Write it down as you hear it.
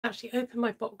actually open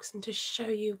my box and just show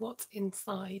you what's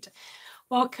inside.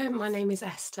 Welcome, my name is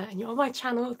Esther and you're on my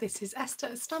channel. This is Esther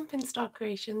at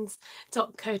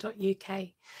stampinstarcreations.co.uk.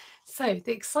 So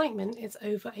the excitement is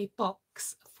over a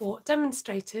box for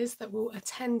demonstrators that will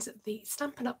attend the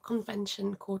Stampin' Up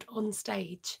convention called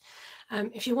Onstage.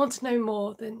 If you want to know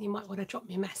more, then you might want to drop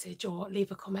me a message or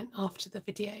leave a comment after the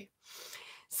video.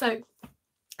 So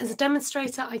as a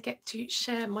demonstrator, I get to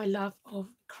share my love of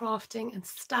crafting and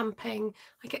stamping.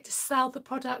 I get to sell the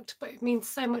product, but it means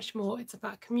so much more. It's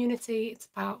about community. It's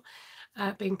about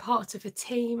being part of a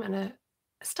team and a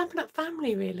Stampin' Up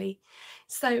family, really.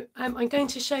 So I'm going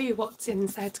to show you what's in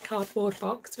said cardboard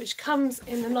box, which comes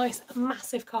in a nice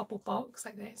massive cardboard box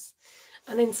like this.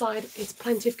 And inside is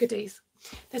plenty of goodies.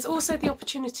 There's also the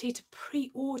opportunity to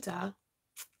pre-order,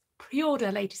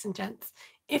 ladies and gents,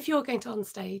 if you're going to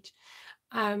Onstage,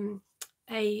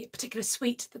 a particular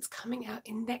suite that's coming out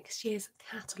in next year's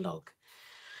catalogue.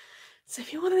 So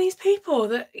if you're one of these people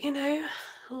that, you know,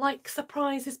 like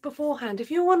surprises beforehand,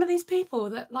 if you're one of these people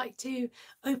that like to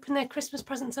open their Christmas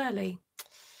presents early,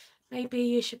 maybe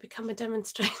you should become a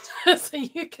demonstrator so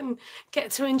you can get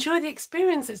to enjoy the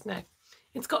experiences now.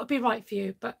 It's got to be right for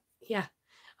you, but yeah,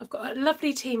 I've got a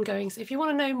lovely team going. So if you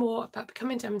want to know more about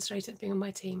becoming a demonstrator and being on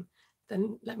my team,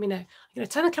 then let me know. I'm going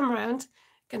to turn the camera around,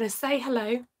 going to say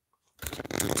hello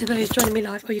to those joining me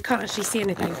live. Oh, you can't actually see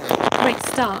anything. Great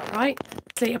start, right?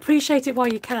 So appreciate it while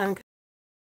you can.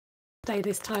 Stay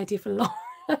this tidy for long.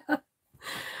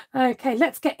 Okay,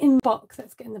 let's get in box.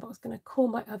 Let's get in the box. I'm going to call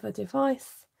my other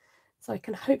device so I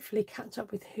can hopefully catch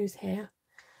up with who's here.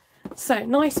 So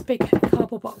nice big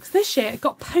cardboard box. This year it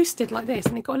got posted like this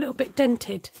and it got a little bit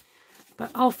dented,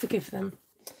 but I'll forgive them.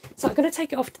 So I'm going to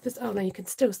take it off to this. Oh no, you can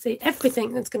still see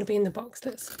everything that's going to be in the box.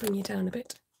 Let's bring you down a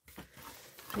bit.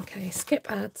 Okay,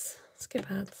 skip ads.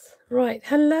 Right,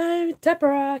 hello,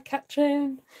 Deborah,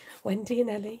 Katrin, Wendy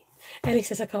and Ellie. Ellie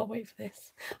says, I can't wait for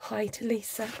this. Hi to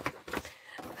Lisa.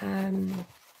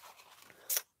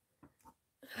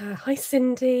 Hi,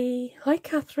 Cindy. Hi,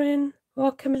 Catherine.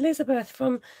 Welcome, Elizabeth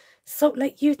from Salt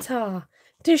Lake, Utah.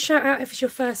 Do shout out if it's your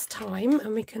first time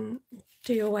and we can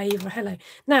do your wave or hello.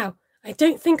 Now, I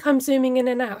don't think I'm zooming in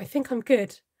and out. I think I'm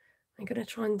good. I'm going to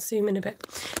try and zoom in a bit.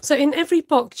 So in every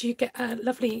box, you get a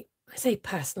lovely, I say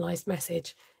personalised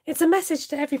message. It's a message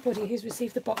to everybody who's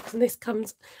received the box, and this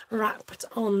comes wrapped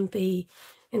on the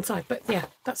inside. But yeah,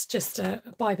 that's just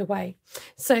by the way.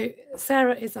 So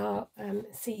Sarah is our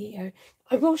CEO.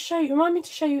 I will show you, remind me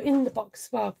to show you in the box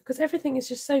as well, because everything is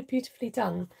just so beautifully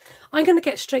done. I'm going to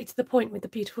get straight to the point with the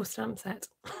beautiful stamp set.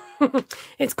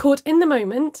 It's called In the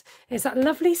Moment. It's that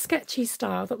lovely sketchy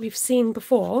style that we've seen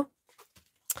before.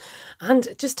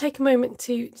 And just take a moment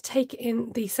to take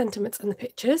in the sentiments and the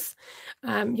pictures.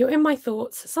 You're in my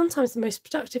thoughts. Sometimes the most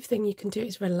productive thing you can do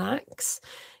is relax.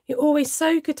 You're always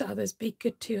so good to others. Be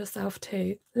good to yourself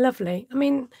too. Lovely. I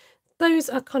mean, those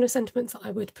are kind of sentiments that I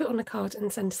would put on a card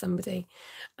and send to somebody.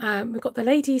 We've got the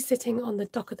lady sitting on the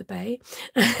dock of the bay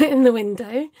in the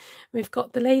window. We've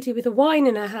got the lady with a wine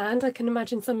in her hand. I can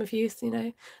imagine some of you, you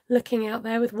know, looking out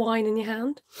there with wine in your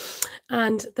hand.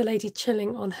 And the lady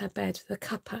chilling on her bed, the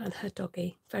cuppa and her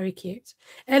doggy. Very cute.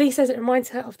 Ellie says it reminds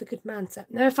her of the Good Man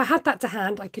set. Now, if I had that to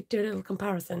hand, I could do a little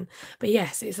comparison. But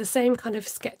yes, it's the same kind of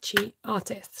sketchy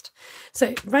artist.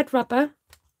 So red rubber.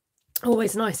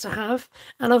 Always nice to have,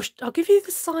 and I'll give you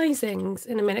the sizings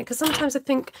in a minute, because sometimes I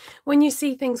think when you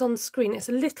see things on screen it's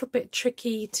a little bit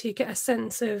tricky to get a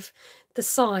sense of the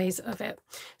size of it.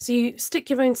 So you stick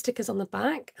your own stickers on the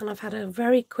back, and I've had a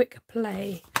very quick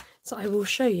play, so I will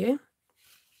show you.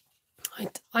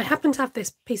 I happen to have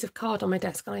this piece of card on my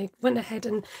desk, and I went ahead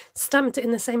and stamped it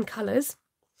in the same colours.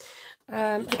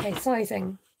 Okay,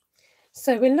 sizing.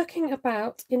 So we're looking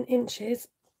about in inches,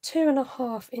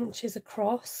 2.5 inches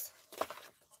across.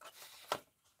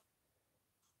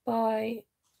 By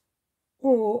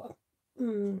about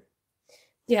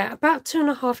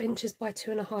 2.5 inches by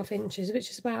 2.5 inches,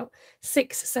 which is about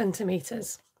 6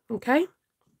 centimeters. Okay,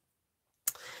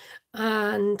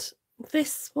 and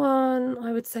this one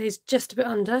I would say is just a bit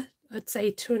under. I'd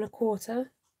say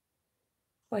 2.25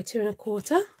 by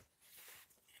 2.25.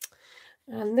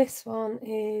 And this one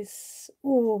is,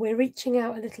 oh, we're reaching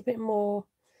out a little bit more.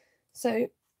 So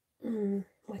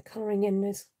my colouring in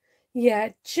is, yeah,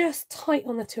 just tight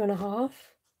on the 2.5.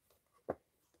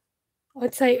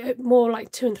 I'd say more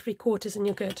like 2 3/4 and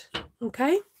you're good.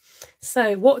 Okay,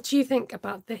 so what do you think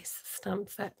about this stamp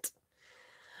set?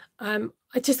 I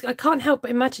can't help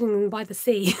but imagining them by the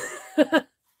sea.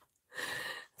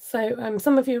 So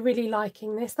some of you are really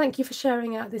liking this. Thank you for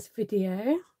sharing out this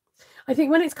video. I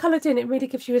think when it's coloured in, it really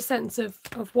gives you a sense of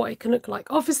what it can look like.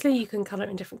 Obviously, you can colour it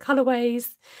in different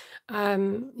colourways.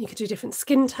 You could do different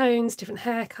skin tones, different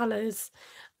hair colours.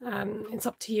 It's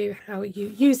up to you how you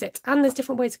use it. And there's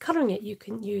different ways of colouring it. You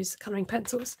can use colouring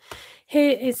pencils.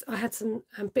 Here is, I had some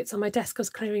bits on my desk I was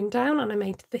clearing down, and I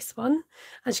made this one.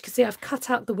 As you can see, I've cut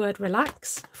out the word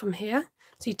relax from here.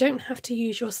 So you don't have to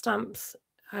use your stamps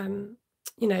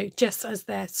you know, just as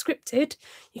they're scripted.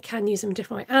 You can use them a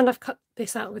different way. And I've cut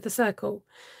this out with a circle,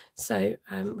 so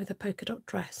with a polka dot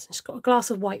dress. It's got a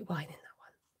glass of white wine in that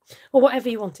one, or whatever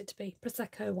you want it to be,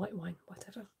 Prosecco, white wine,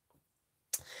 whatever.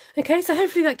 Okay, so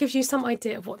hopefully that gives you some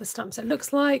idea of what the stamp set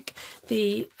looks like.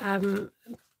 The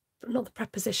not the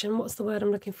preposition, what's the word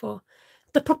I'm looking for?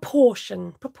 The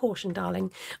proportion,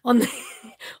 darling, on the,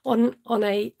 on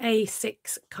a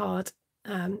A6 card,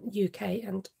 UK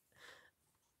and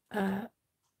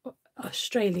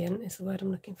Australian is the word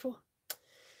I'm looking for.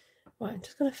 Right, I'm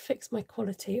just going to fix my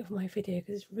quality of my video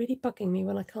because it's really bugging me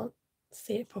when I can't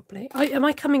see it properly. Am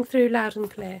I coming through loud and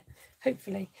clear?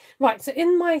 Hopefully. Right, so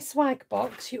in my swag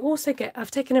box, you also get, I've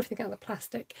taken everything out of the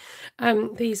plastic,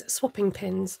 these swapping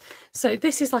pins. So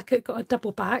this is like got a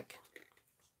double back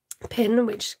pin,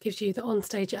 which gives you the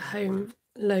Onstage at Home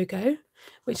logo,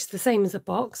 which is the same as a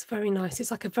box. Very nice.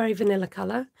 It's like a very vanilla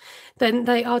colour. Then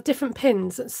they are different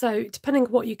pins, so depending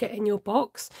on what you get in your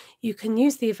box, you can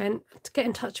use the event to get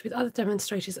in touch with other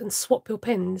demonstrators and swap your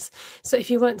pins. So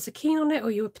if you weren't so keen on it, or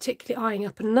you were particularly eyeing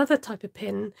up another type of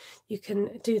pin, you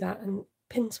can do that and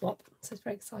pin swap. So it's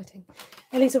very exciting.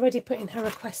 Ellie's already putting her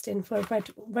request in for a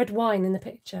red wine in the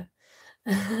picture.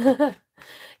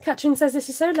 Katrin says this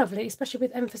is so lovely, especially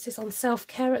with emphasis on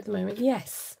self-care at the moment.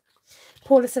 Yes.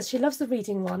 Paula says she loves the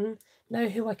reading one. Know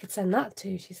who I could send that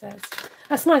to, she says.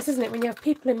 That's nice, isn't it, when you have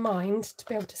people in mind to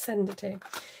be able to send it to.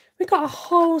 We've got a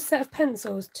whole set of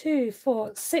pencils, 2,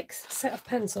 4, 6 set of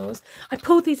pencils. I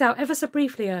pulled these out ever so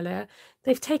briefly earlier.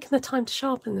 They've taken the time to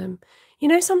sharpen them. You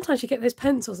know, sometimes you get those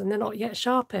pencils and they're not yet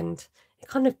sharpened. It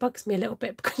kind of bugs me a little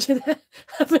bit because you're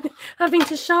having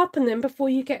to sharpen them before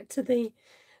you get to the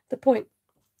point.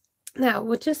 Now,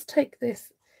 we'll just take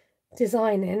this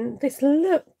design in. This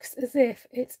looks as if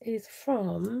it is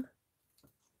from,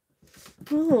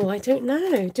 oh, I don't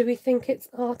know. Do we think it's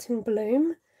Art in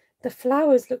Bloom? The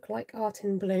flowers look like Art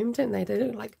in Bloom, don't they? They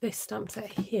look like this stamp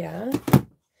set here.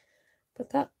 But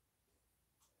that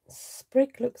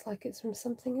sprig looks like it's from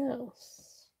something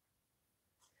else.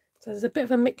 So there's a bit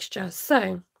of a mixture.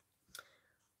 So,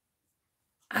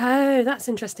 oh, that's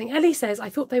interesting. Ellie says, I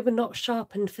thought they were not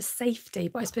sharpened for safety,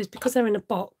 but I suppose because they're in a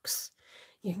box,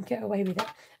 you can get away with it.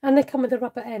 And they come with a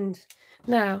rubber end.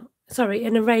 Now, sorry,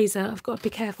 an eraser. I've got to be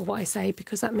careful what I say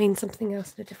because that means something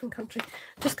else in a different country.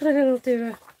 Just going to do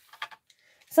a...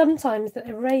 Sometimes the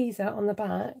eraser on the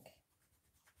back...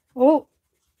 Oh,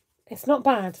 it's not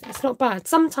bad. It's not bad.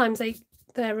 Sometimes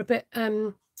they're a bit...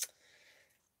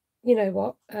 you know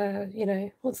what, you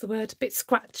know, what's the word? A bit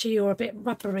scratchy or a bit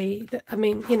rubbery. I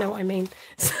mean, you know what I mean.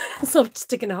 So I'm just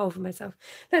digging a hole for myself.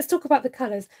 Let's talk about the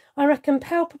colours. I reckon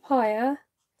Pale Papaya,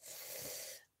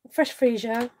 Fresh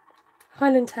Freesia,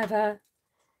 Highland Heather.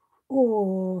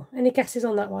 Oh, any guesses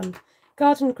on that one?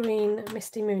 Garden Green,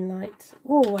 Misty Moonlight.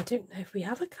 Oh, I don't know if we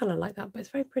have a colour like that, but it's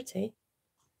very pretty.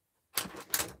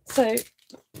 So,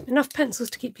 enough pencils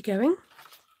to keep you going.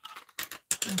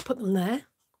 I'll put them there.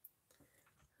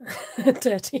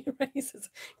 Dirty erasers.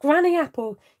 Granny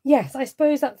Apple. Yes, I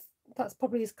suppose that's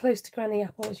probably as close to Granny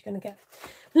Apple as you're going to get.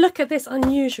 Look at this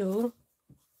unusual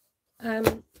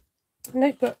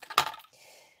notebook.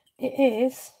 It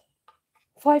is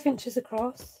 5 inches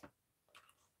across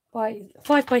by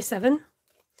 5 by 7,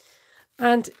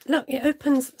 and look, it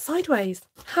opens sideways.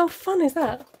 How fun is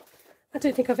that? I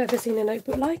don't think I've ever seen a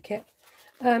notebook like it.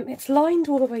 It's lined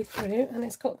all the way through, and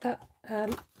it's got that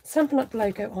Stampin' Up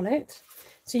logo on it.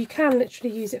 So you can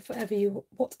literally use it for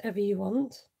whatever you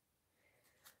want.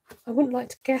 I wouldn't like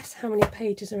to guess how many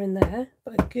pages are in there,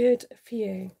 but a good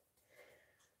few.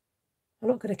 I'm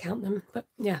not going to count them, but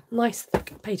yeah, nice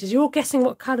thick pages. You're all guessing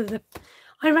what colour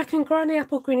I reckon Granny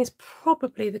Apple Green is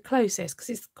probably the closest because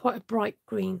it's quite a bright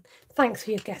green. Thanks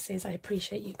for your guesses. I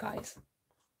appreciate you guys.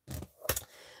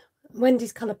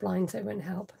 Wendy's colourblind, so it won't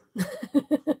help.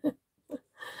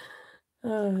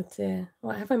 Oh dear.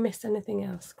 Right, have I missed anything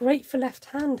else? Great for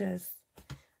left-handers.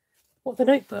 What, the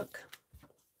notebook?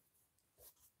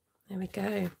 There we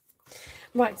go.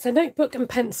 Right, so notebook and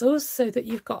pencils so that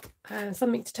you've got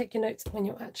something to take your notes when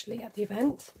you're actually at the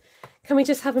event. Can we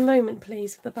just have a moment,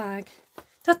 please, for the bag?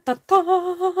 Da, da,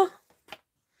 da.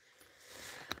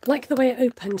 Like the way it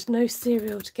opened, no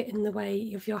cereal to get in the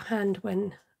way of your hand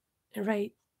when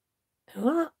right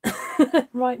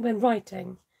when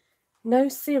writing. No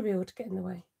cereal to get in the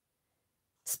way.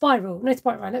 Spiral, no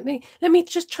spiral. Right, let me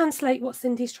just translate what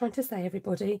Cindy's trying to say,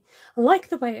 everybody. I like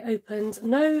the way it opens.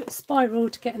 No spiral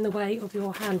to get in the way of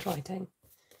your handwriting.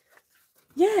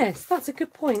 Yes, that's a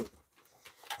good point.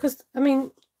 Because, I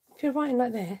mean, if you're writing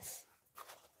like this,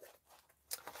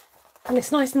 and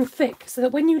it's nice and thick, so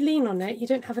that when you lean on it, you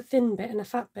don't have a thin bit and a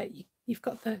fat bit. You've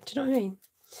got the, do you know what I mean?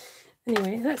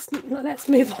 Anyway, let's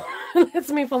move on.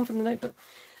 Let's move on from the notebook.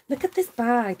 Look at this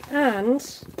bag, and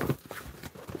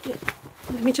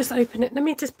let me just open it. Let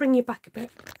me just bring you back a bit.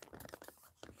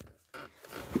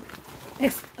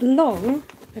 It's long.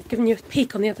 I've given you a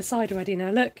peek on the other side already now.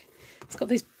 Look, it's got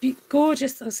this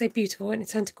gorgeous, I'll say beautiful, and it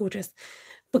turned to gorgeous,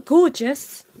 but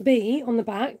gorgeous bee on the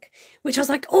back, which I was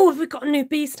like, oh, we've got a new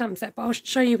bee stamp set, but I'll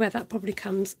show you where that probably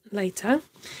comes later.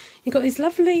 You've got these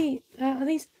lovely, are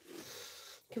these,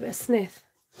 give it a sniff.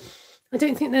 I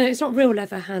don't think it's not real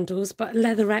leather handles, but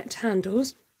leatherette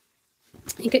handles.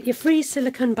 You get your free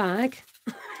silicone bag.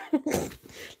 Look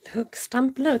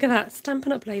at that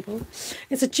Stampin' Up label.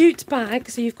 It's a jute bag,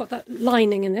 so you've got that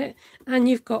lining in it, and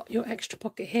you've got your extra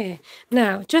pocket here.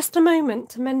 Now, just a moment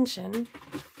to mention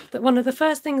that one of the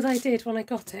first things I did when I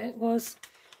got it was,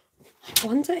 I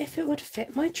wonder if it would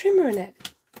fit my trimmer in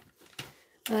it.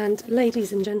 And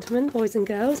ladies and gentlemen, boys and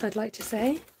girls, I'd like to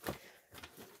say,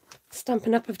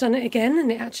 Stampin' Up have done it again,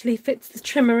 and it actually fits the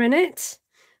trimmer in it.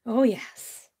 Oh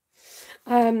yes.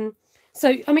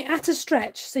 So, I mean, at a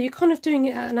stretch, so you're kind of doing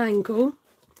it at an angle,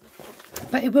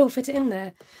 but it will fit it in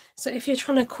there. So if you're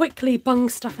trying to quickly bung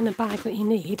stuff in a bag that you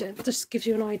need, it just gives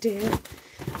you an idea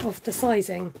of the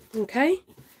sizing, okay?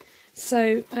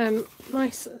 So,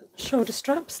 nice shoulder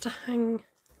straps to hang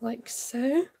like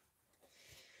so.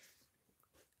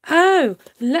 Oh,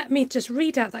 let me just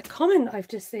read out that comment I've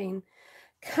just seen.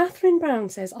 Catherine Brown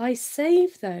says, I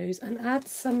save those and add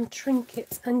some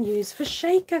trinkets and use for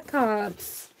shaker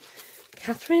cards.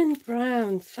 Catherine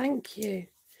Brown, thank you.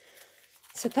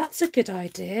 So that's a good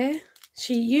idea.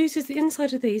 She uses the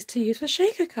inside of these to use for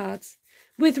shaker cards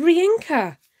with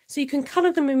re-inker. So you can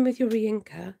colour them in with your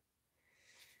re-inker.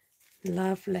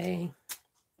 Lovely.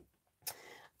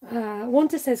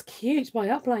 Wanda says, cute. My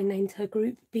upline named her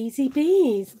group Busy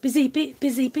Bees. Busy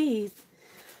Bees.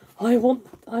 I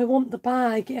want the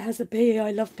bag. It has a bee. I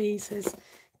love bees, says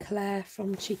Claire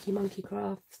from Cheeky Monkey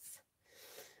Crafts.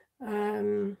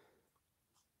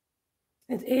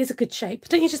 It is a good shape.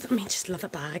 Don't you just love a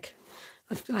bag.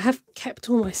 I have kept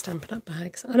all my Stampin' Up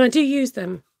bags, and I do use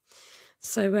them.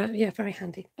 So, yeah, very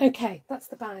handy. Okay, that's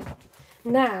the bag.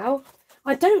 Now,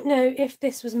 I don't know if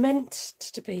this was meant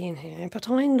to be in here, but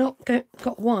I not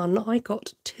got one. I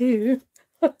got two.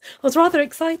 I was rather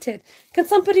excited. Can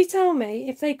somebody tell me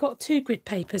if they got 2 grid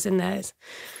papers in theirs?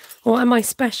 Or am I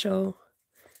special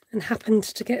and happened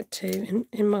to get 2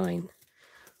 in mine?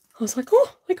 I was like,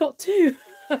 oh, I got 2.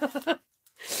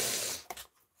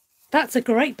 That's a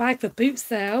great bag for boot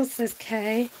sales, says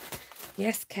Kay.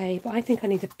 Yes, Kay, but I think I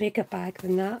need a bigger bag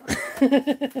than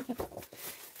that.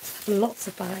 Lots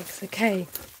of bags. Okay.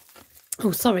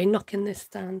 Oh, sorry, knocking this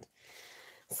stand.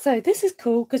 So this is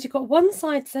cool because you've got one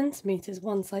side centimetres,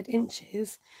 one side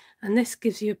inches, and this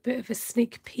gives you a bit of a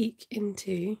sneak peek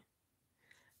into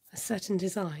a certain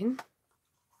design.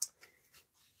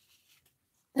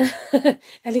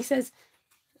 Ellie says,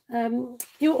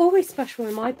 you're always special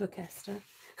in my book, Esther.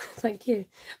 Thank you.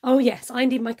 Oh yes, I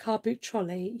need my car boot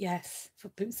trolley. Yes, for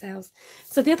boot sales.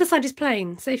 So the other side is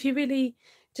plain. So if you really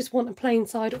just want a plain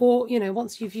side, or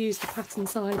once you've used the pattern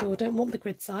side or don't want the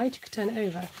grid side, you could turn it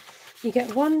over. You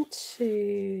get 1,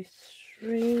 2,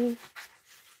 3,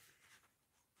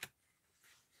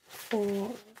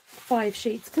 4, 5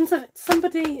 sheets. Can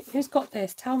somebody who's got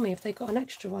this tell me if they got an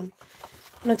extra one?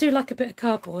 And I do like a bit of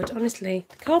cardboard, honestly.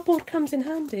 The cardboard comes in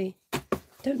handy.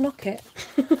 Don't knock it.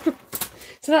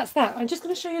 So that's that. I'm just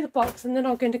going to show you the box, and then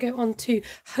I'm going to go on to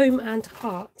Home and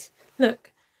Heart.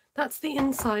 Look, that's the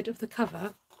inside of the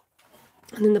cover.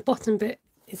 And then the bottom bit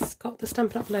is got the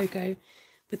Stampin' Up logo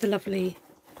with the lovely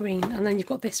green. And then you've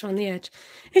got this around the edge.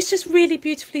 It's just really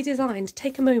beautifully designed.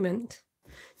 Take a moment.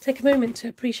 Take a moment to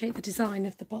appreciate the design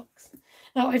of the box.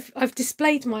 Now, I've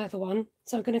displayed my other one,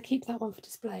 so I'm going to keep that one for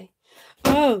display.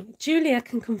 Oh, Julia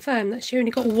can confirm that she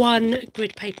only got 1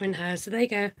 grid paper in hers. So there you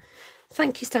go.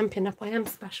 Thank you, Stampin' Up. I am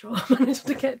special. I managed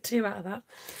to get 2 out of that.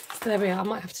 So there we are. I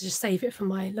might have to just save it for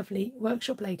my lovely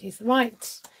workshop ladies.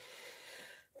 Right.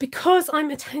 Because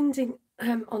I'm attending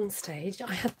Onstage,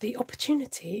 I had the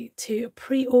opportunity to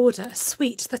pre-order a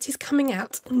suite that is coming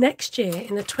out next year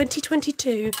in the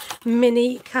 2022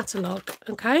 mini catalogue.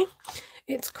 Okay.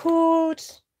 It's called,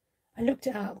 I looked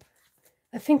it up.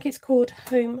 I think it's called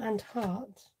Home and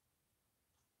Heart.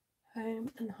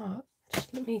 Home and Heart.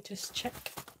 Let me just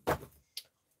check.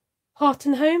 Heart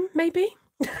and Home, maybe?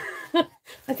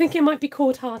 I think it might be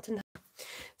called Heart and Home.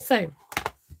 So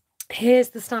here's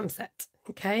the stamp set,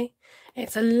 okay?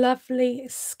 It's a lovely,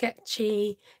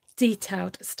 sketchy,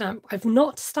 detailed stamp. I've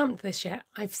not stamped this yet.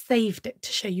 I've saved it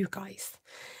to show you guys.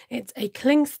 It's a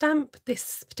cling stamp.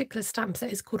 This particular stamp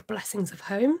set is called Blessings of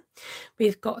Home.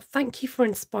 We've got Thank You for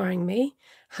Inspiring Me.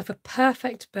 Have a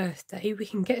perfect birthday. We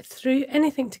can get through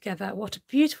anything together. What a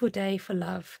beautiful day for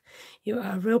love. You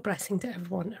are a real blessing to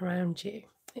everyone around you.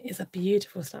 It is a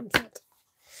beautiful stamp set.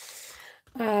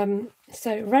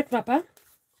 So red rubber.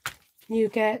 You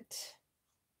get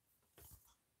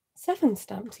 7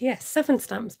 stamps. Yes, 7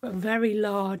 stamps, but very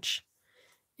large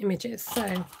images.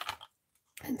 So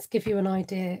let's give you an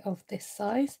idea of this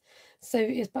size. So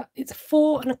it's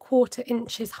 4 1/4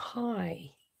 inches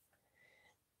high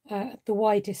at the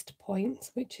widest point,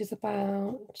 which is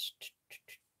about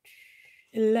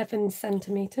 11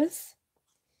 centimeters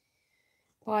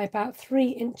by about 3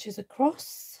 inches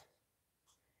across,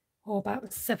 or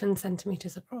about 7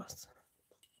 centimeters across.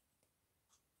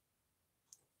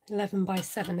 11 by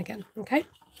 7 again, okay?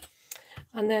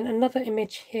 And then another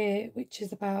image here, which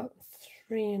is about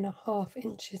 3 1/2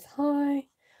 inches high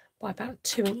by about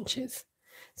 2 inches.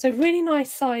 So really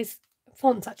nice size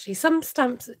fonts, actually. Some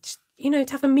stamps, you know,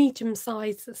 to have a medium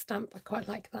size stamp, I quite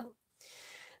like that.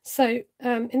 So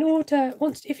in order,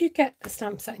 if you get a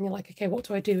stamp set and you're like, okay, what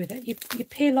do I do with it? You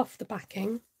peel off the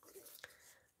backing,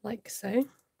 like so.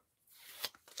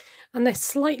 And they're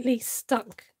slightly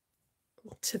stuck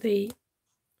to the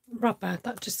rubber.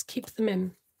 That just keeps them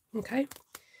in, okay?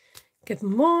 Good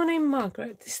morning,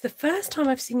 Margaret. This is the first time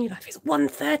I've seen you live. It's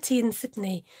 1:30 in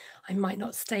Sydney. I might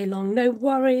not stay long. No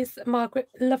worries, Margaret.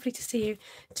 Lovely to see you.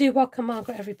 Do welcome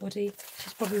Margaret, everybody.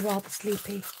 She's probably rather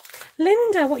sleepy.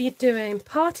 Linda, what are you doing?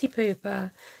 Party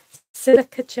pooper.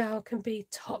 Silica gel can be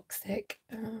toxic.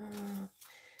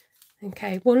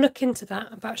 Okay, we'll look into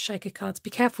that about shaker cards. Be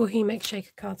careful who you make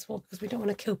shaker cards for, because we don't want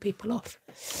to kill people off.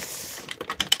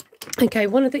 Okay,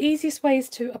 one of the easiest ways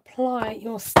to apply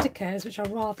your stickers, which are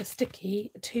rather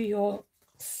sticky, to your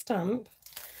stamp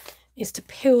is to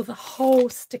peel the whole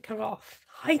sticker off.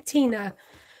 Hi, Tina.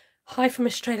 Hi from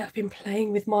Australia. I've been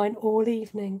playing with mine all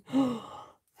evening.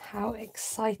 How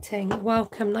exciting.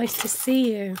 Welcome. Nice to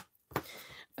see you.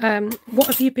 What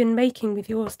have you been making with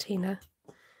yours, Tina?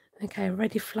 Okay,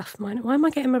 already fluff mine. Why am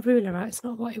I getting my ruler out? It's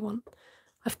not what I want.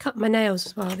 I've cut my nails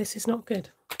as well. This is not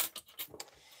good.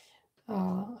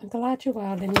 Oh, I'm glad you're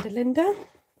well, Linda.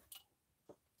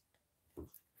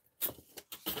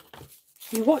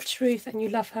 You watch Ruth and you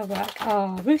love her work.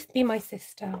 Ah, Ruth be my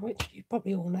sister, which you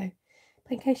probably all know.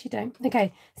 But in case you don't.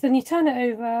 Okay, so then you turn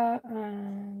it over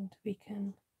and we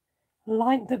can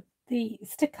line the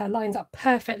sticker lines up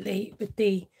perfectly with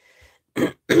the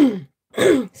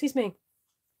excuse me,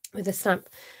 with the stamp,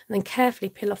 and then carefully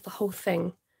peel off the whole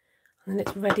thing, and then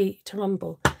it's ready to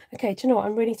rumble. Okay, do you know what?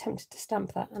 I'm really tempted to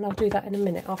stamp that, and I'll do that in a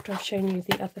minute after I've shown you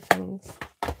the other things.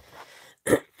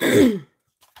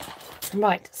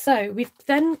 Right, so we've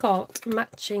then got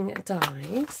matching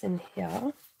dies in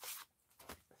here.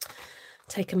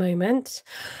 Take a moment.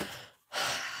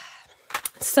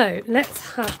 So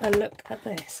let's have a look at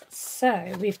this.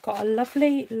 So we've got a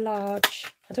lovely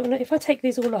large, I don't know if I take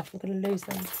these all off, I'm going to lose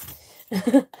them.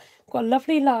 Got a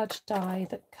lovely large die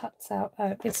that cuts out,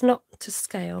 it's not to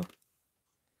scale.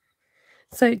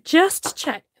 So just to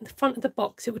check the front of the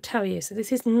box, it will tell you. So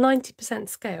this is 90%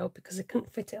 scale because I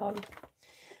couldn't fit it on.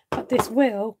 But this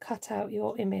will cut out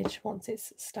your image once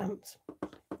it's stamped.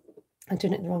 I'm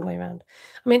doing it the wrong way around.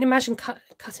 I mean, imagine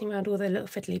cutting around all the little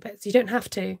fiddly bits. You don't have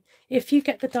to. If you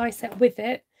get the die set with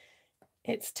it,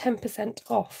 it's 10%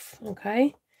 off,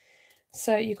 okay?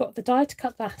 So you've got the die to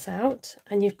cut that out,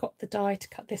 and you've got the die to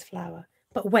cut this flower.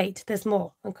 But wait, there's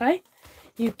more, okay?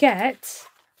 You get,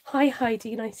 hi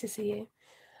Heidi, nice to see you.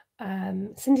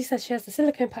 Cindy says she has the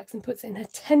silicone packs and puts it in her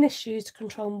tennis shoes to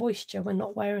control moisture when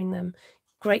not wearing them.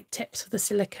 Great tips for the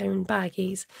silicone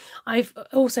baggies. I've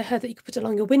also heard that you could put it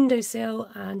along your windowsill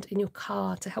and in your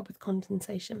car to help with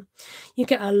condensation. You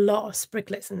get a lot of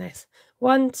spriglets in this.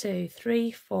 1, 2, 3,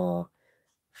 4,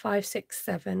 5, 6,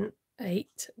 7,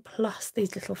 8, plus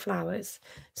these little flowers.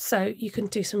 So you can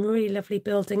do some really lovely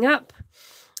building up.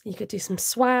 You could do some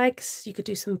swags, you could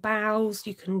do some bows,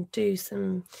 you can do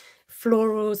some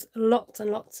florals, lots and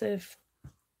lots of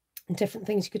different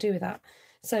things you could do with that.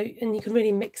 So, and you can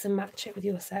really mix and match it with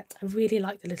your set. I really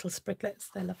like the little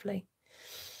spriglets, they're lovely.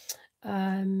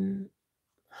 Hi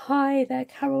there,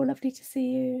 Carol, lovely to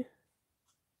see you.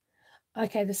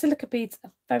 Okay, the silica beads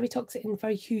are very toxic in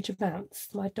very huge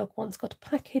amounts. My dog once got a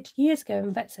package years ago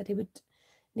and vet said he would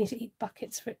Need to eat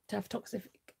buckets for it to have toxic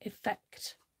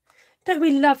effect. Don't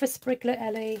we love a spriglet,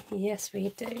 Ellie? Yes, we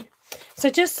do. So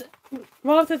just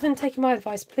rather than taking my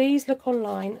advice, please look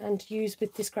online and use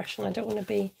with discretion. I don't want to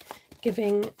be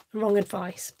giving wrong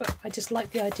advice, but I just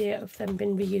like the idea of them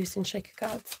being reused in shaker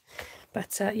cards.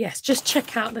 But yes, just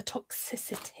check out the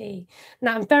toxicity.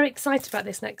 Now, I'm very excited about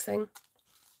this next thing.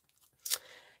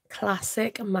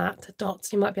 Classic matte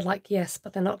dots. You might be like, yes,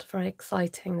 but they're not very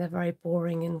exciting. They're very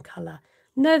boring in colour.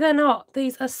 No, they're not.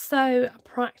 These are so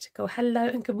practical. Hello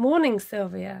and good morning,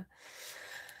 Sylvia.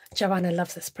 Joanna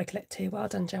loves a spriglet too. Well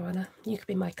done, Joanna. You could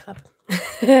be my club.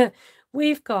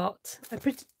 We've got,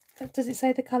 does it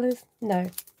say the colours? No.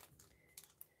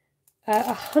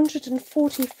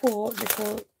 144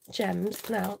 little gems.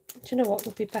 Now, do you know what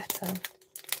would be better?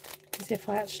 Is if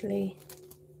I actually...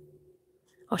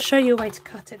 I'll show you a way to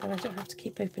cut it, then I don't have to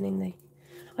keep opening the...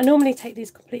 I normally take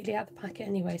these completely out of the packet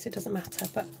anyway, so it doesn't matter,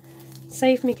 but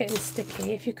save me getting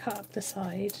sticky if you cut up the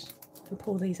side and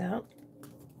pull these out.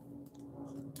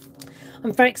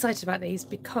 I'm very excited about these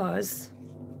because...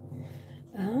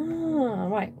 Ah,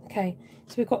 right, okay.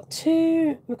 So we've got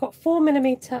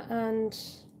 4mm and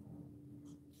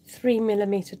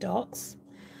 3mm dots,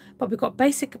 but we've got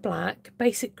basic black,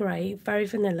 basic grey, very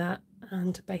vanilla,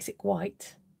 and basic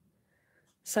white.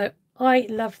 So I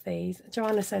love these.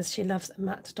 Joanna says she loves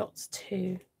matte dots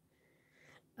too.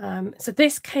 So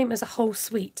this came as a whole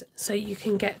suite, so you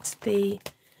can get the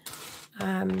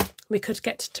we could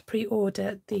get to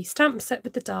pre-order the stamp set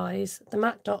with the dies, the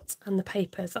matte dots and the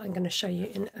papers that I'm going to show you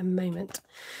in a moment.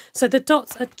 So the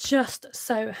dots are just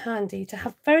so handy to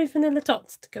have, very vanilla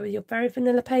dots to go with your very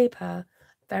vanilla paper.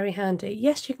 Very handy.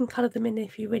 Yes, you can colour them in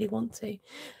if you really want to.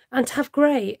 And to have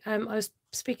grey, I was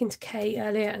speaking to Kay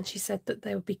earlier and she said that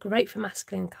they would be great for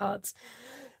masculine cards,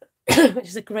 which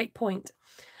is a great point.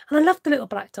 And I love the little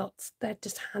black dots. They're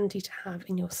just handy to have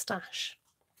in your stash.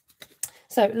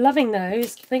 So loving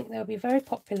those. I think they'll be very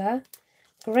popular.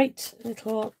 Great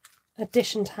little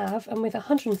addition to have. And with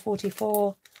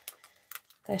 144,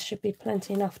 there should be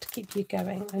plenty enough to keep you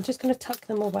going. I'm just going to tuck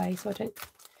them away so I don't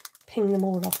ping them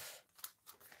all off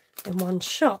in one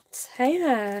shot. Hey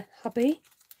there, hubby.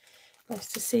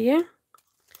 Nice to see you.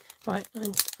 Right,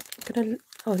 I'm gonna...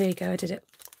 Oh, there you go, I did it.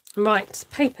 Right,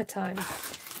 paper time.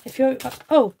 If you're...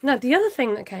 Oh, now the other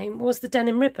thing that came was the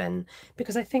denim ribbon,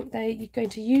 because I think you're going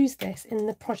to use this in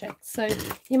the project. So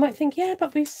you might think, yeah,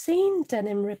 but we've seen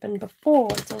denim ribbon before.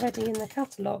 It's already in the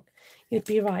catalogue. You'd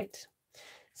be right.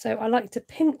 So I like to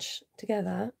pinch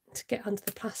together to get under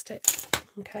the plastic.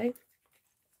 Okay.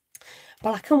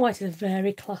 Black and white is a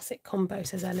very classic combo,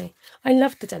 says Ellie. I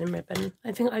love the denim ribbon.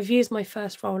 I think I've used my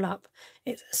first roll up.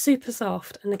 It's super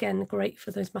soft and again great for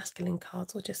those masculine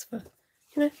cards or just for,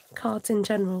 you know, cards in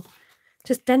general.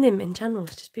 Just denim in general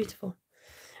is just beautiful.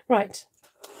 Right,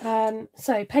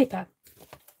 so paper.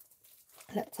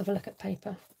 Let's have a look at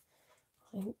paper.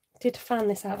 I did fan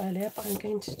this out earlier, but I'm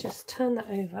going to just turn that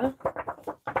over.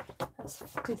 Let's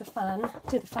do the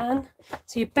fan.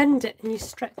 So you bend it and you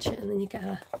stretch it and then you get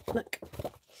a, look,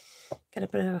 get a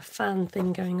bit of a fan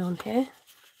thing going on here.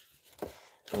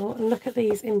 We'll look at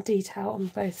these in detail on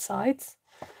both sides.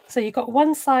 So you've got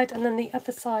one side and then the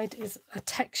other side is a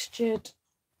textured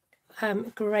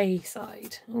grey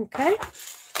side, okay?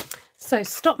 So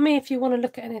stop me if you want to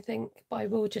look at anything, but I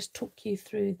will just talk you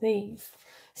through these.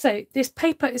 So this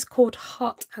paper is called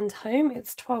Heart and Home.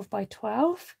 It's 12 by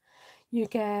 12. You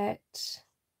get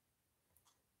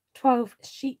 12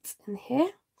 sheets in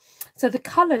here. So the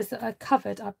colours that are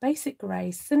covered are basic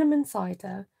grey, cinnamon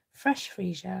cider, fresh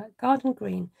freesia, garden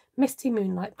green, misty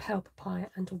moonlight, pale papaya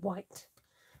and white.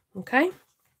 Okay.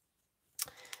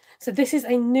 So this is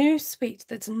a new suite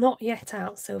that's not yet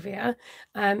out, Sylvia.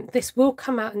 This will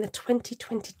come out in the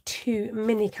 2022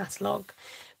 mini catalogue.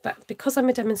 But because I'm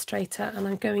a demonstrator and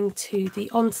I'm going to the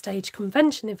Onstage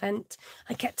convention event,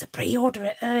 I get to pre-order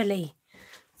it early.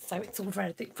 So it's all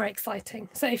very, very exciting.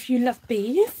 So if you love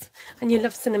bees and you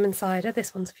love cinnamon cider,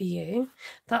 this one's for you.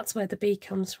 That's where the bee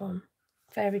comes from.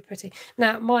 Very pretty.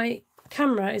 Now, my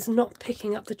camera is not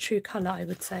picking up the true colour, I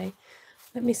would say.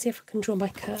 Let me see if I can draw my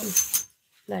curtain.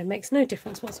 No, it makes no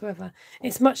difference whatsoever.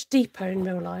 It's much deeper in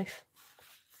real life.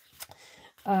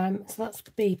 So that's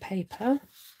the bee paper.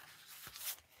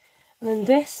 And then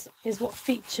this is what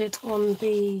featured on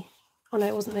the... Oh no,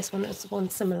 it wasn't this one, it was one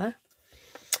similar.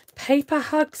 Paper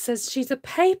Hug says she's a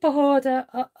paper hoarder.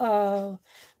 Uh-oh.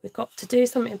 We've got to do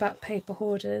something about paper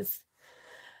hoarders.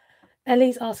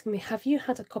 Ellie's asking me, have you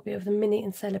had a copy of the mini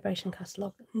and celebration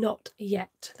catalogue? Not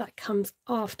yet. That comes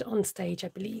after Onstage, I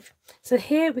believe. So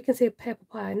here we can see a paper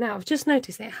pie. Now, I've just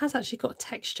noticed it has actually got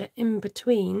texture in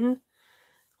between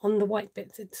on the white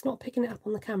bits. It's not picking it up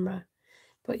on the camera,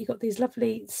 but you've got these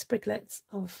lovely spriglets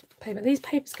of paper. These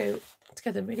papers go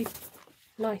together really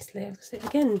nicely.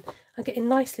 Again, I'm getting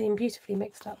nicely and beautifully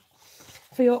mixed up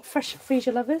for your fresh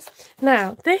freesia lovers.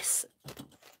 Now, this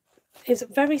is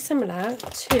very similar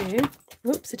to,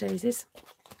 whoopsie daisies,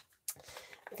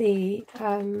 the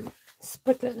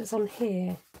spriglet that's on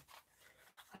here.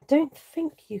 I don't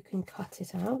think you can cut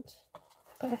it out,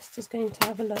 but Esther's going to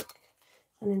have a look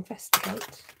and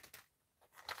investigate.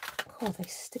 Oh, they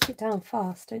stick it down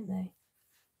fast, don't they?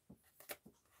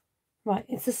 Right,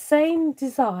 it's the same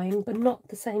design, but not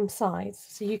the same size,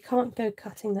 so you can't go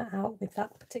cutting that out with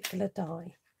that particular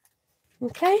die.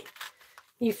 Okay?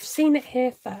 You've seen it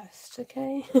here first,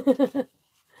 okay?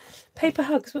 Paper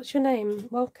Hugs, what's your name?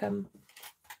 Welcome.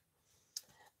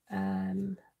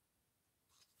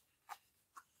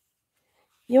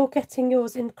 You're getting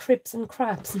yours in cribs and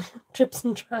crabs, tribs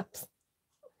and traps.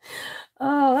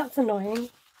 Oh, that's annoying.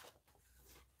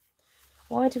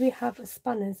 Why do we have a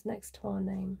spanners next to our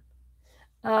name?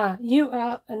 Ah, you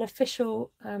are an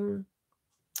official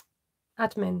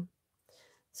admin,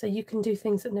 so you can do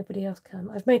things that nobody else can.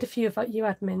 I've made a few of you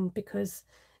admin because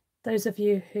those of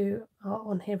you who are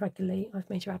on here regularly, I've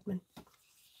made you admin.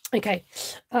 Okay,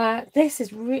 this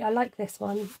is I like this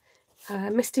one,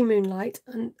 Misty Moonlight,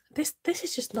 and this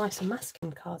is just nice and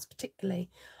masking cards. Particularly,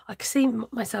 I can see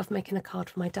myself making a card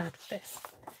for my dad with this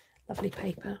lovely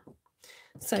paper.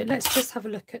 So let's just have a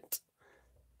look at.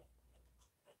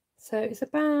 So it's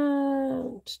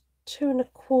about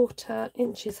 2¼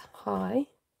 inches high,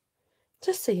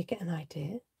 just so you get an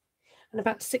idea, and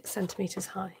about 6 centimeters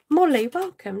high. Molly,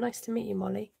 welcome. Nice to meet you,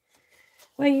 Molly.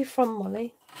 Where are you from,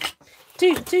 Molly?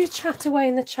 Do chat away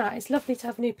in the chat. It's lovely to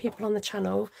have new people on the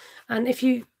channel, and if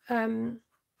you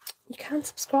you can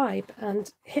subscribe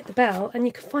and hit the bell, and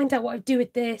you can find out what I do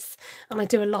with this. And I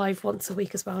do a live once a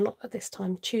week as well, not at this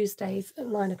time, Tuesdays at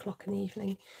 9 o'clock in the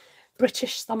evening.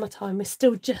 British summertime. We're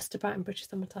still just about in British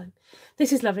summertime.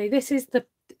 This is lovely. This is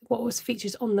what was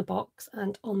featured on the box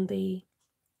and on the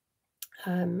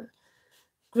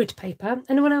grid paper.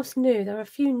 Anyone else new? There are a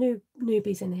few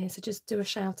newbies in here, so just do a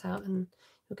shout out and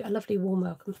you'll get a lovely warm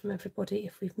welcome from everybody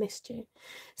if we've missed you.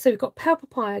 So we've got Pale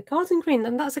Papaya, Garden Green,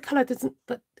 and that's a colour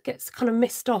that gets kind of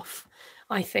missed off,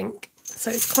 I think. So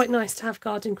it's quite nice to have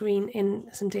Garden Green in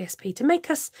some DSP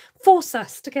to force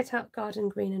us to get out Garden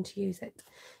Green and to use it.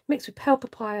 Mixed with Pale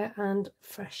Papaya and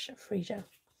Fresh Freesia.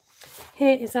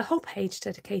 Here is a whole page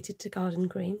dedicated to Garden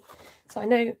Green. So I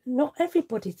know not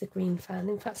everybody's a green fan.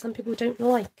 In fact, some people don't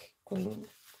like green.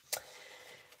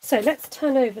 So let's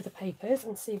turn over the papers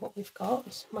and see what we've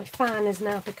got. My fan has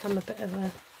now become a bit of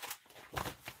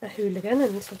a hooligan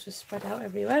and sort of spread out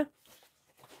everywhere.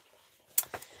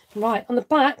 Right, on the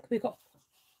back we've got,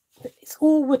 it's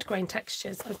all wood grain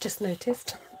textures, I've just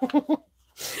noticed.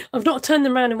 I've not turned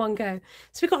them around in one go.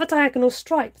 So we've got a diagonal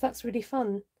stripe, that's really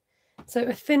fun. So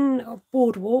a thin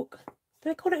boardwalk. Do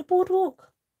they call it a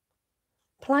boardwalk?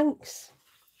 Planks.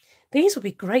 These would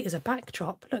be great as a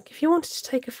backdrop. Look, if you wanted to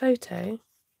take a photo,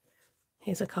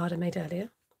 here's a card I made earlier.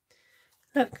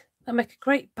 Look, that'd make a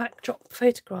great backdrop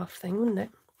photograph thing, wouldn't it?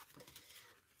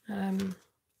 There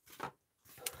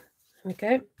we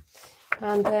go.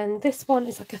 And then this one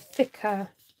is like a thicker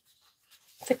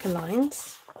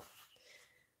lines,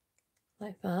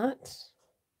 like that.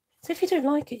 So if you don't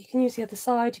like it, you can use the other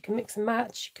side, you can mix and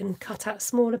match, you can cut out a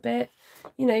smaller bit.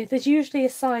 You know, there's usually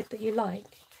a side that you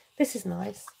like. This is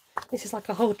nice. This is like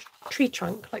a whole tree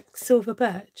trunk, like silver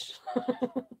birch.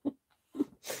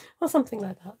 Or something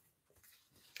like that.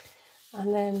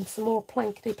 And then some more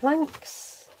plankety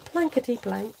planks, blankety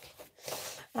blank.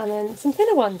 And then some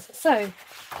thinner ones. So,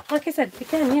 like I said,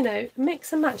 again, you know,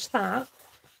 mix and match that.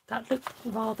 That looked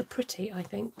rather pretty, I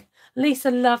think. Lisa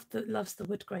loves the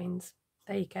wood grains.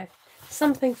 There you go.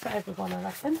 Something for everyone, I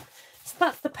reckon. So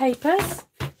that's the papers.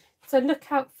 So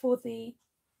look out for the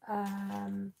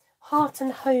Heart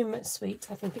and Home Suite,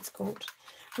 I think it's called.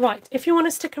 Right, if you want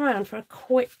to stick around for a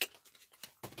quick...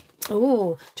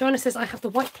 Oh, Joanna says, I have the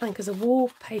white plank as a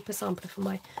wallpaper sampler for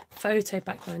my photo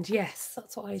background. Yes,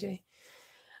 that's what I do.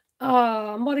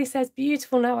 Oh, Molly says,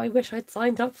 beautiful. Now I wish I'd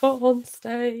signed up for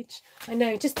Onstage. I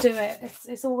know, just do it.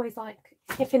 It's always like,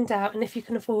 if in doubt, and if you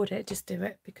can afford it, just do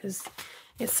it, because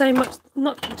it's so much,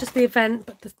 not just the event,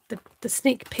 but the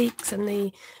sneak peeks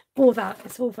and all that.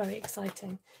 It's all very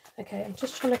exciting. Okay, I'm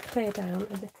just trying to clear down a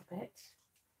little bit.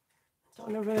 I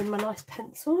don't want to ruin my nice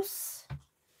pencils.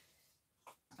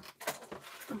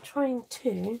 I'm trying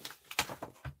to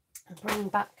bring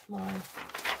back my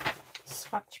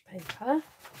scratch paper.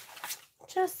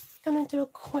 Just going to do a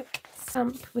quick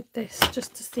stamp with this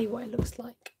just to see what it looks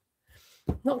like.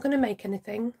 Not going to make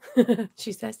anything,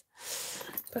 she says.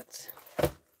 But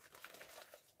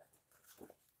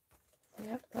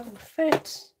yeah, that will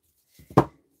fit.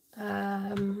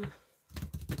 I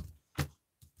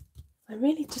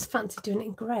really just fancy doing it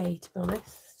in grey, to be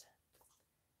honest.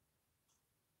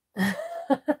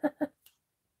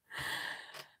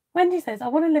 Wendy says, I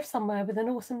want to live somewhere with an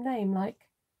awesome name like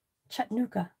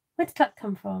Chattanooga. Where did that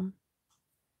come from?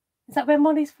 Is that where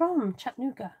Molly's from?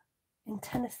 Chattanooga in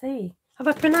Tennessee. Have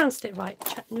I pronounced it right?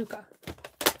 Chattanooga.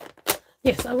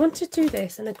 Yes, I want to do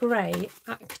this in a grey,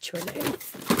 actually.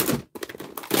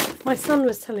 My son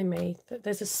was telling me that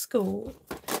there's a school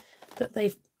that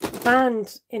they've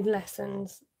banned in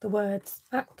lessons the words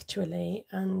actually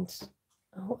and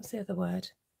what's the other word?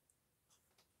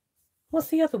 What's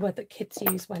the other word that kids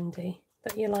use, Wendy?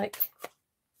 That you're like,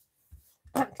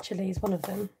 actually is one of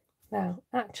them. Now,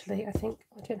 actually, I think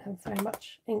I don't have very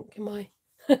much ink in my...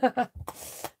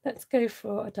 Let's go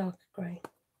for a darker grey.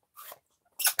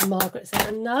 Margaret said,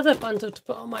 another bundle to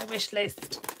put on my wish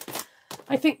list.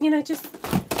 I think, you know, just...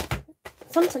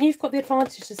 Sometimes you've got the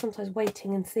advantage of sometimes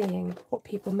waiting and seeing what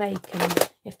people make and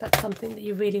if that's something that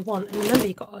you really want. And remember,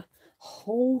 you've got a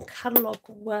whole catalogue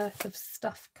worth of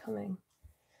stuff coming.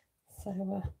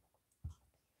 So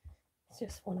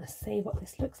just want to see what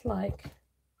this looks like.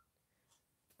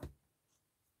 Go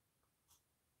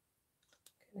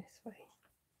this way.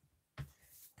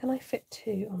 Can I fit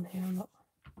two on here or not?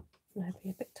 No, be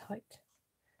a bit tight.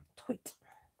 Tight.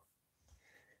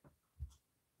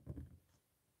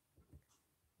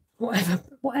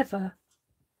 Whatever.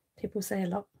 People say a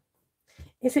lot.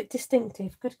 Is it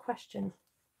distinctive? Good question.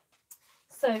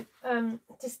 So,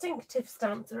 distinctive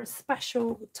stamps are a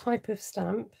special type of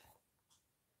stamp.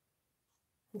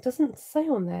 It doesn't say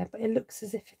on there, but it looks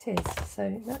as if it is.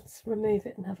 So let's remove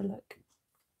it and have a look.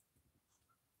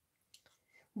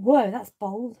 Whoa, that's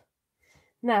bold.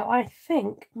 Now, I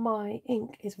think my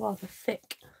ink is rather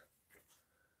thick.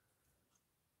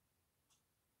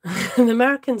 The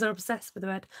Americans are obsessed with the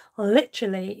word.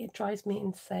 Literally, it drives me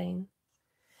insane.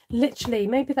 Literally,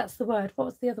 maybe that's the word. What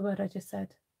was the other word I just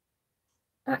said?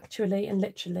 Actually and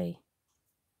literally.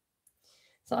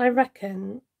 So I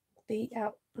reckon the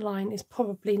outline is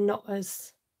probably not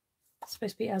as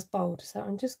supposed to be as bold. So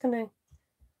I'm just going to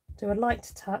do a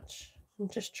light touch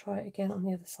and just try it again on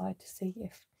the other side to see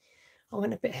if I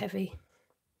went a bit heavy.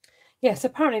 Yes,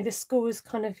 apparently this school is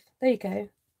kind of, there you go.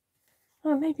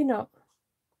 Oh, maybe not.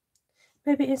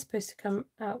 Maybe it is supposed to come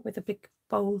out with a big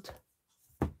bold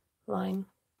line.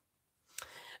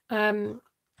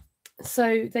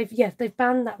 So they've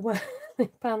banned that word.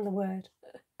 They've banned the word.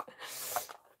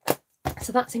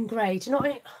 So that's in grey. Do you know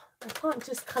what I can't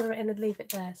just colour it in and leave it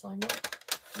there, so I'm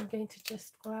going to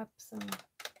just grab some.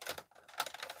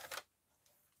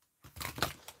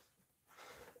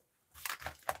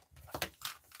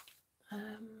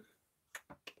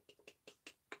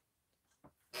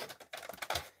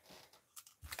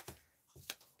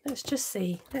 Let's just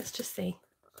see.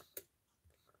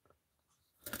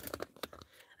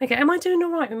 Okay, am I doing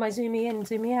all right with my zoomy in,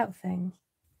 zoomy out thing?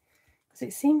 Because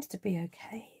it seems to be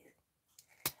okay.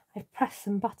 I've pressed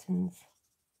some buttons.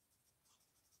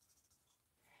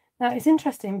 Now it's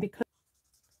interesting because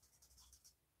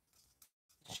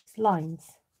it's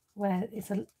lines where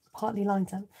it's a partly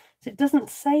lines up. So it doesn't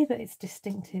say that it's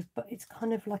distinctive, but it's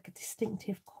kind of like a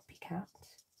distinctive copycat.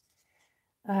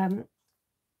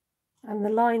 And the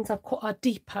lines are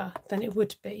deeper than it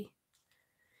would be.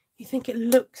 You think it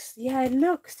looks, yeah, it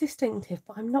looks distinctive,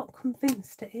 but I'm not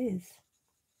convinced it is.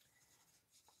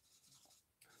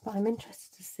 But I'm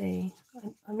interested to see.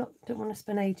 Don't want to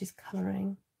spend ages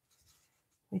colouring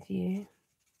with you,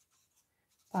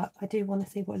 but I do want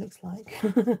to see what it looks like.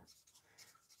 I'm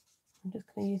just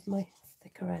going to use my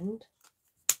thicker end.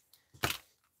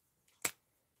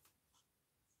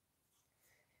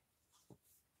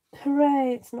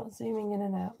 Hooray, it's not zooming in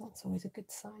and out. That's always a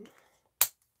good sign.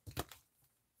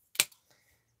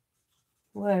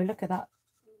 Whoa, look at that.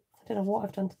 I don't know what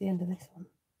I've done to the end of this one.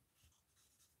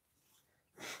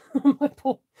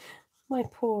 my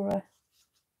poor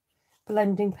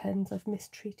blending pens, I've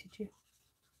mistreated you.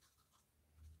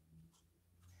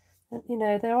 And, you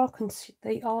know, they are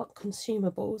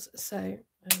consumables, so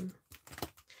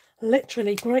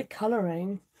literally great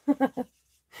colouring,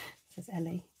 says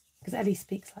Ellie. Because Ellie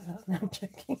speaks like that. No, I'm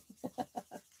joking.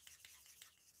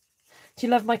 Do you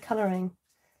love my colouring?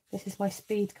 This is my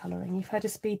speed colouring. You've heard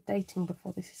of speed dating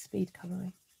before. This is speed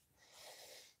colouring.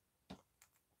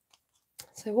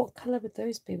 So what colour would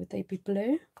those be? Would they be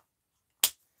blue?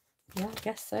 Yeah, I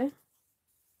guess so.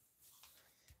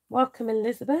 Welcome,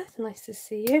 Elizabeth. Nice to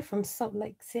see you from Salt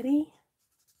Lake City,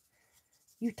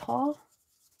 Utah.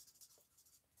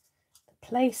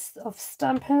 place of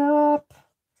Stampin' Up.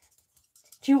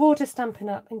 Do you order Stampin'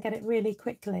 Up and get it really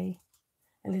quickly,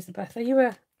 Elizabeth? Are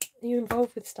you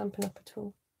involved with Stampin' Up at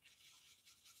all?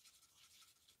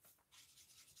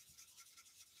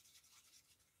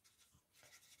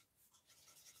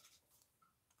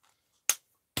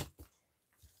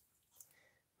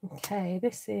 Okay,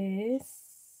 this is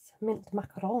mint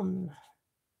macaron.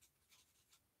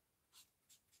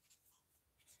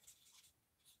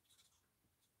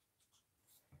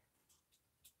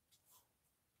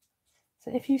 So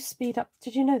if you speed up,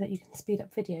 did you know that you can speed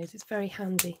up videos? It's very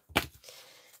handy.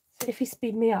 So if you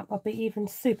speed me up, I'll be even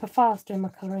super fast doing my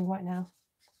colouring right now.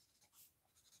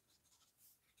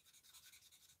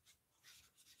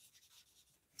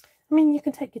 I mean, you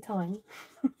can take your time.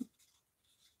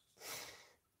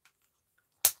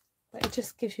 But it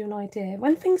just gives you an idea.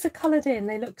 When things are coloured in,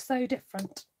 they look so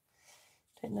different,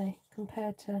 don't they,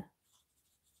 compared to...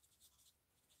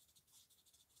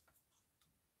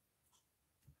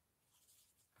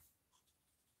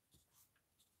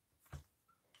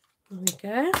 There we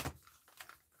go.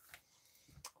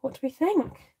 What do we think? I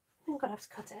think I'm going to have to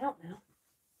cut it out now.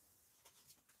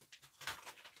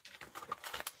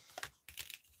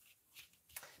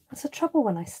 That's the trouble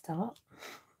when I start.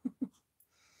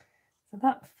 So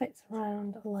that fits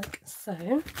around like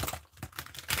so.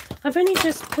 I've only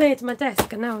just cleared my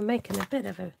desk and now I'm making a bit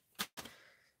of a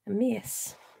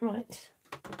mess. Right,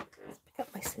 let's pick up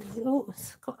my scissors. Oh,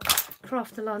 it's got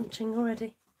craft a lunching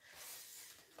already.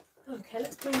 Okay,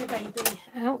 let's bring the baby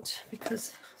out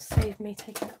because save me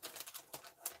taking up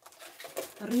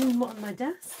room on my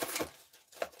desk.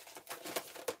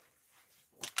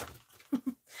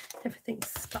 Everything's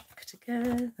stuck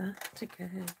together.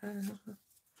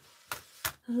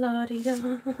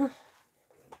 La-di-da.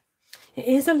 It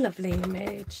is a lovely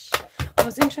image. It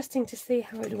was interesting to see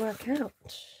how it would work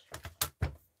out.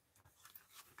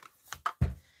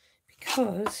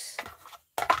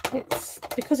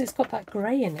 Because it's got that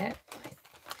grey in it.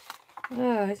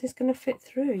 Oh, is this going to fit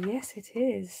through? Yes, it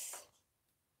is.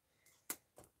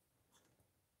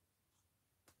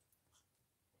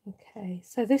 Okay,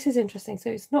 so this is interesting. So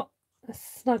it's not a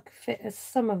snug fit as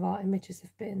some of our images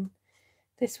have been.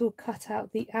 This will cut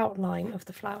out the outline of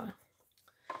the flower.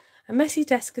 A messy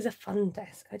desk is a fun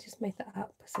desk. I just made that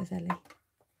up, says Ellie.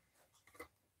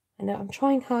 I know, I'm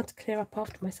trying hard to clear up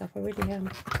after myself. I really am.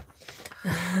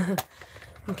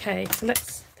 Okay, so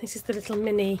this is the little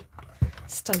mini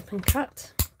Stamp and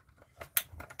Cut.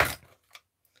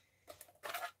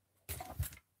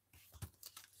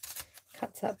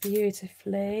 Cuts out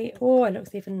beautifully. Oh, it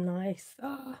looks even nice.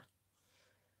 Oh.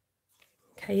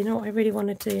 Okay, you know what I really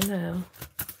want to do now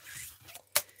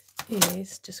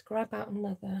is just grab out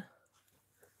another.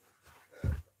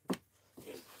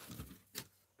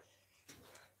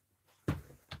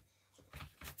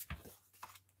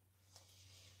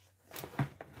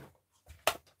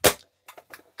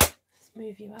 Let's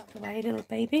move you out of the way, little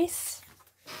babies.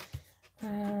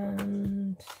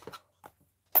 And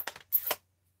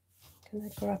I'm going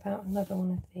to grab out another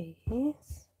one of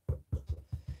these.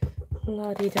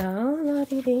 La-di-da,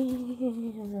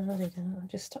 la-di-dee, la-di-da. I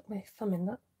just stuck my thumb in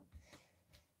that.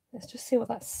 Let's just see what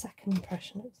that second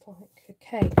impression looks like.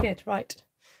 Okay, good, right.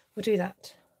 We'll do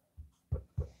that.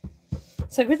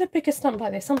 So with a bigger stamp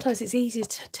like this, sometimes it's easier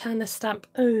to turn the stamp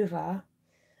over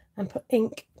and put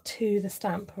ink to the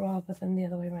stamp rather than the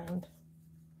other way around.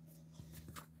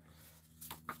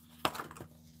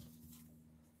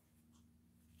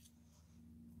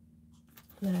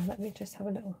 Now, let me just have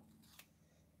a little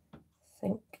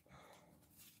think.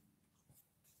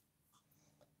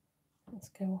 Let's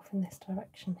go off in this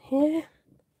direction here.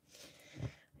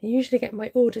 I usually get my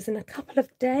orders in a couple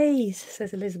of days,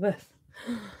 says Elizabeth.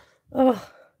 Oh,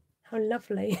 how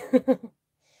lovely. There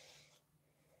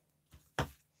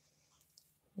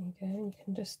you go, you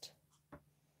can just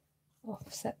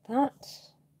offset that.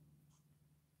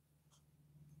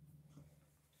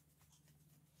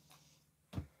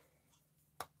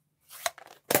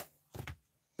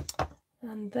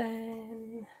 And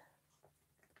then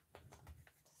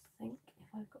think if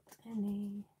I've got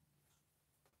any.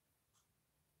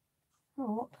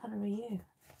 Oh, what colour are you?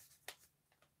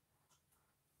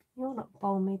 You're not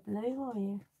balmy blue, are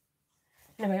you?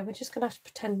 Anyway, we're just going to have to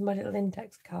pretend my little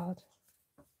index card.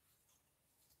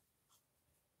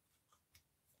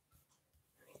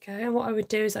 There we go. And what I would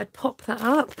do is I'd pop that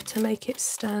up to make it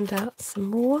stand out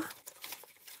some more.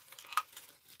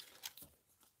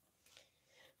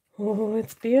 Oh,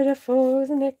 it's beautiful,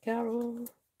 isn't it, Carol?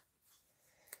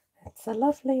 It's a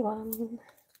lovely one.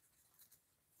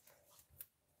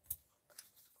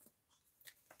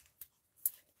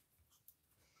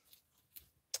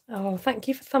 Oh, thank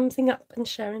you for thumbsing up and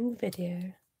sharing the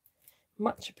video.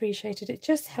 Much appreciated. It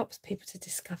just helps people to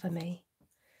discover me.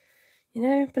 You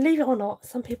know, believe it or not,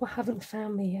 some people haven't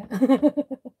found me yet.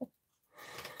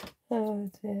 Oh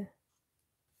dear.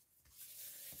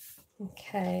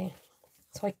 Okay,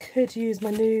 so I could use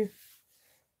my new,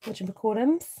 what do you call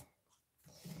them? Let's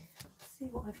see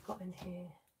what I've got in here.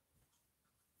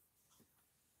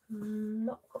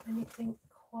 Not got anything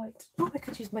quite. Oh, I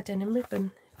could use my denim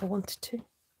ribbon if I wanted to.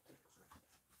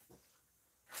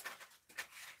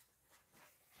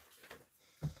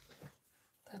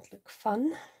 That'd look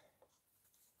fun.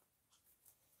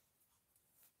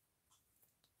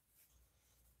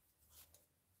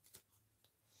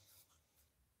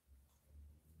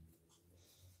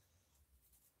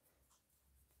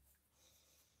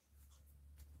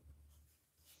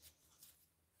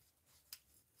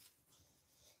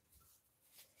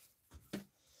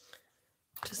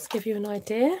 Just to give you an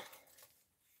idea.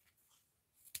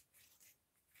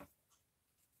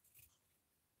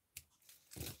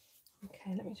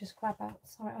 Okay, let me just grab out.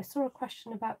 Sorry, I saw a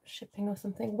question about shipping or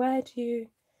something. Where do you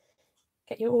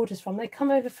get your orders from? They come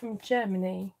over from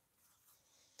Germany.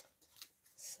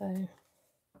 So,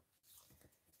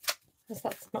 as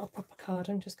that's not a proper card,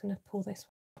 I'm just going to pull this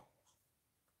one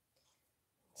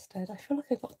instead. I feel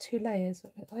like I've got 2 layers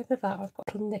of it. Either that or I've got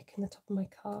a little nick in the top of my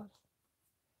card.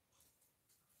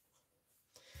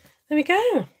 There we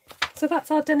go. So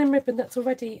that's our denim ribbon that's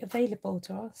already available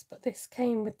to us, but this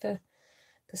came with the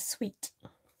suite.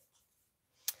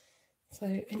 So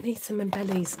it needs some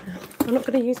embellies now. I'm not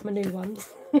going to use my new ones.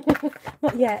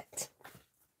 Not yet.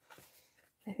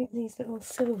 I think these little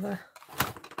silver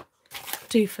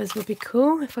doofers would be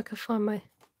cool if I could find my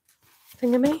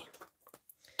thingamy.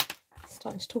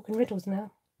 Starting to talk in riddles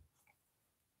now.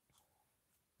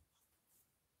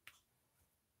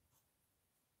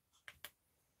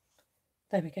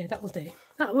 There we go, that will do.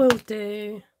 That will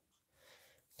do.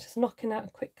 Just knocking out a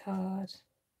quick card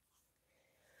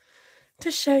to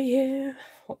show you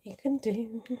what you can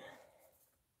do.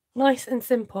 Nice and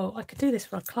simple. I could do this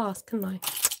for a class, couldn't I?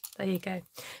 There you go.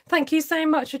 Thank you so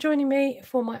much for joining me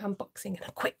for my unboxing and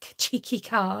a quick cheeky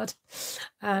card.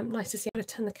 Nice to see. I'm going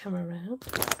to turn the camera around.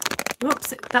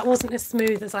 Whoops, that wasn't as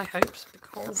smooth as I hoped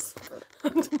because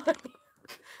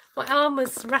my arm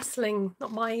was wrestling,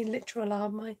 not my literal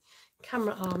arm, my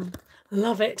camera arm.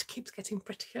 Love it. Keeps getting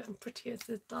prettier and prettier,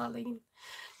 says Darlene.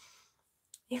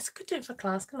 Yes, I could do it for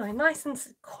class, couldn't I? Nice and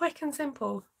quick and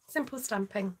simple. Simple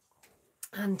stamping.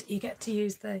 And you get to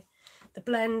use the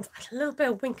blend. A little bit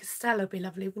of Wink Stella would be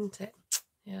lovely, wouldn't it?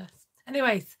 Yes.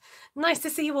 Anyways, nice to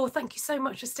see you all. Thank you so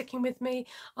much for sticking with me.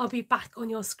 I'll be back on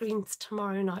your screens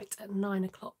tomorrow night at 9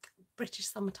 o'clock British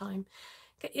summertime.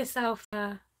 Get yourself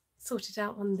sorted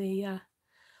out on the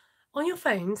on your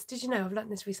phones. Did you know, I've learnt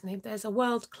this recently, there's a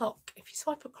world clock. If you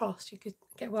swipe across, you could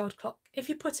get world clock. If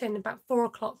you put in about 4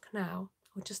 o'clock now,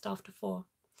 or just after 4,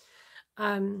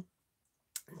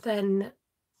 then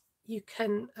you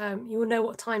can you will know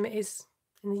what time it is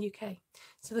in the UK.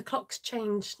 So the clocks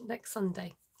change next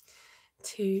Sunday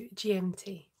to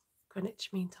GMT, Greenwich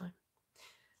Mean Time.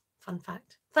 Fun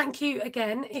fact. Thank you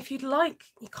again. If you'd like,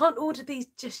 you can't order these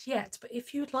just yet, but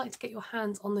if you'd like to get your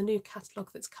hands on the new catalogue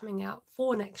that's coming out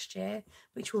for next year,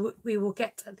 which we will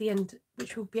get at the end,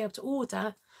 which we'll be able to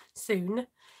order soon,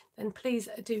 then please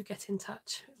do get in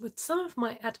touch with some of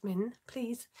my admin.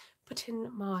 Please put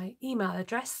in my email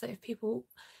address, so if people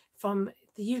from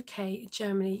the UK,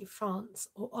 Germany, France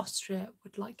or Austria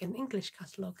would like an English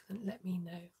catalogue, then let me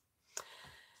know.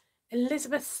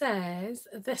 Elizabeth says,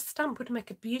 this stamp would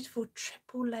make a beautiful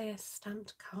 3-layer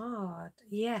stamped card.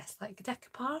 Yes, like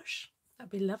decoupage. That'd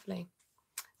be lovely.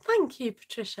 Thank you,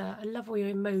 Patricia. I love all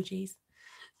your emojis.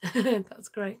 That's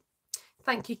great.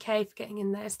 Thank you, Kay, for getting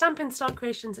in there.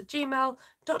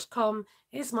 stampinstarcreations@gmail.com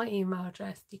is my email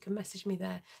address. You can message me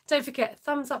there. Don't forget,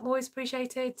 thumbs up, always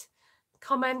appreciated.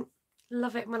 Comment.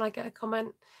 Love it when I get a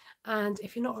comment. And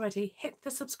if you're not already, hit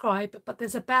the subscribe, but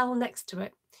there's a bell next to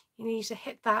it. You need to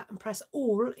hit that and press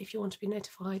all if you want to be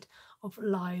notified of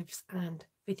lives and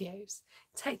videos.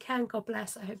 Take care and God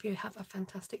bless. I hope you have a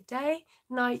fantastic day,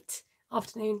 night,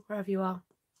 afternoon, wherever you are.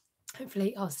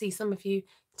 Hopefully I'll see some of you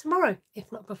tomorrow,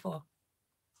 if not before.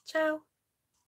 Ciao.